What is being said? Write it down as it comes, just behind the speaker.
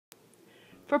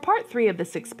For part 3 of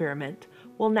this experiment,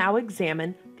 we'll now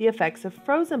examine the effects of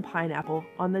frozen pineapple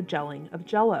on the gelling of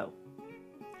Jell-O.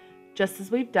 Just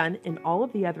as we've done in all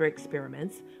of the other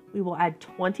experiments, we will add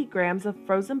 20 grams of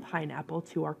frozen pineapple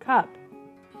to our cup.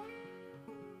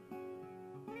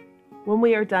 When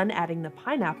we are done adding the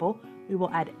pineapple, we will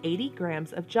add 80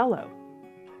 grams of Jell-O.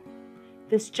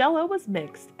 This Jell-O was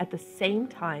mixed at the same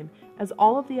time as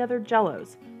all of the other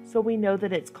Jell-Os, so we know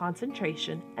that its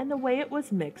concentration and the way it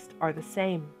was mixed are the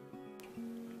same.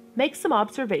 Make some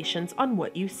observations on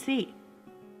what you see.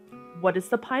 What does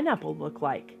the pineapple look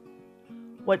like?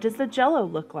 What does the Jell-O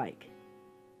look like?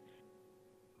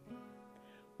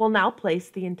 We'll now place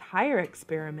the entire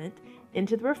experiment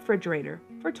into the refrigerator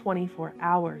for 24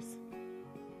 hours.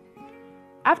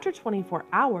 After 24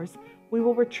 hours, we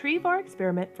will retrieve our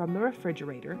experiment from the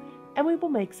refrigerator and we will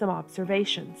make some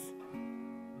observations.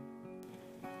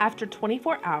 After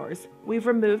 24 hours, we've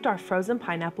removed our frozen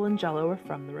pineapple and Jell-O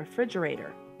from the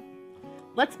refrigerator.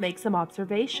 Let's make some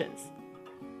observations.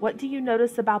 What do you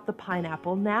notice about the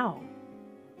pineapple now?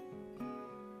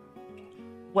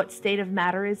 What state of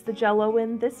matter is the Jell-O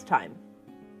in this time?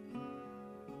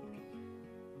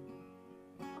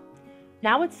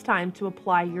 Now it's time to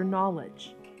apply your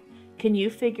knowledge. Can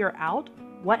you figure out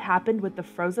what happened with the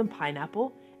frozen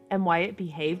pineapple and why it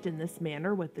behaved in this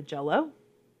manner with the Jell-O?